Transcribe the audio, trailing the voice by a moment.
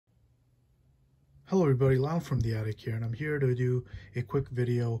Hello everybody, Lyle from the Attic here, and I'm here to do a quick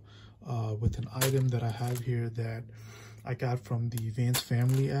video with an item that I have here that I got from the Vans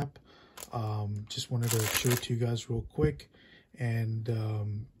Family app. Just wanted to show it to you guys real quick. And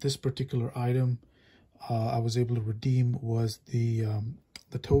this particular item I was able to redeem was the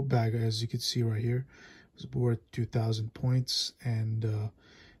tote bag, as you can see right here. It was worth 2,000 points, and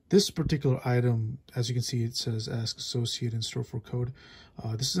this particular item, as you can see, it says ask associate in store for code.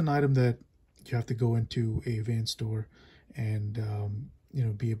 This is an item that you have to go into a van store and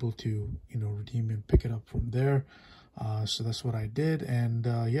be able to redeem and pick it up from there. So that's what I did, and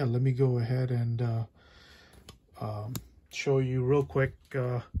yeah, let me go ahead and show you real quick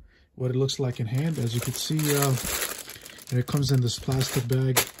what it looks like in hand. As you can see, it comes in this plastic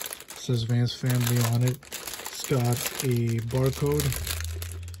bag. It says Vans Family on it. It's got a barcode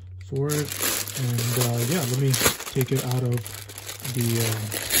for it, and yeah, let me take it out of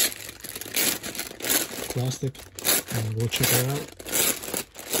the plastic and we'll check it out.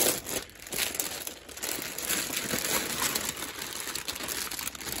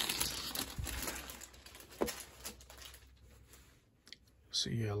 So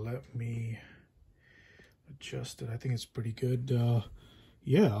yeah, let me adjust it. I think it's pretty good.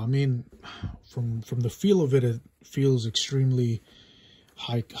 Yeah, I mean, from the feel of it, it feels extremely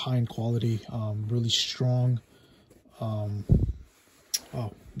high in quality, really strong.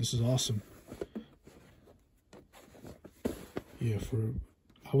 Oh, this is awesome. Yeah,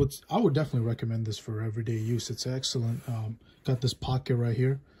 I would definitely recommend this for everyday use. It's excellent. Got this pocket right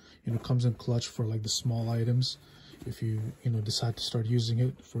here. Comes in clutch for like the small items. If you decide to start using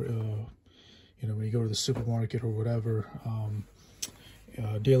it for when you go to the supermarket or whatever,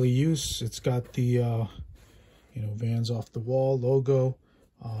 daily use. It's got the Vans Off the Wall logo.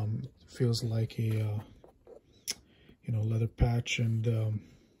 Feels like a leather patch, and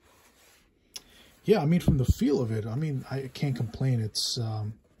yeah, I mean, from the feel of it, I mean, I can't complain. It's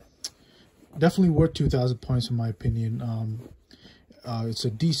definitely worth 2,000 points in my opinion. It's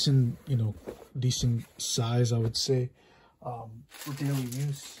a decent size, I would say, for daily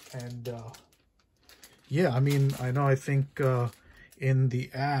use. And yeah, I mean, I think in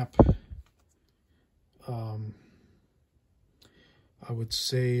the app, I would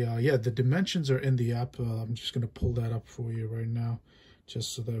say, yeah, the dimensions are in the app. I'm just going to pull that up for you right now,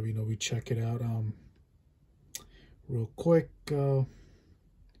 just so that we check it out real quick.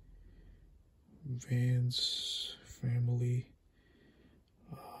 Vans Family.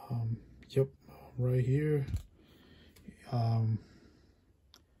 Yep, right here.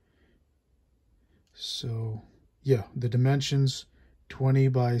 So yeah, the dimensions 20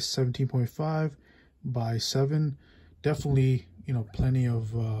 by 17.5 by 7. Definitely, plenty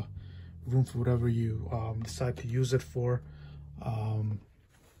of room for whatever you decide to use it for.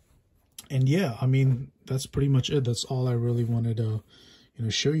 And yeah, I mean, that's pretty much it. That's all I really wanted to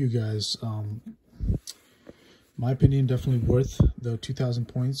show you guys. My opinion, definitely worth the 2,000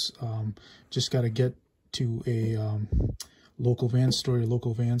 points. Just got to get to a local van store,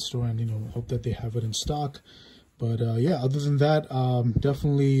 and hope that they have it in stock. But yeah, other than that,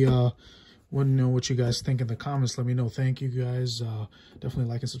 definitely want to know what you guys think in the comments. Let me know. Thank you guys. Definitely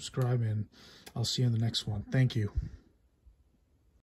like and subscribe, and I'll see you in the next one. Thank you.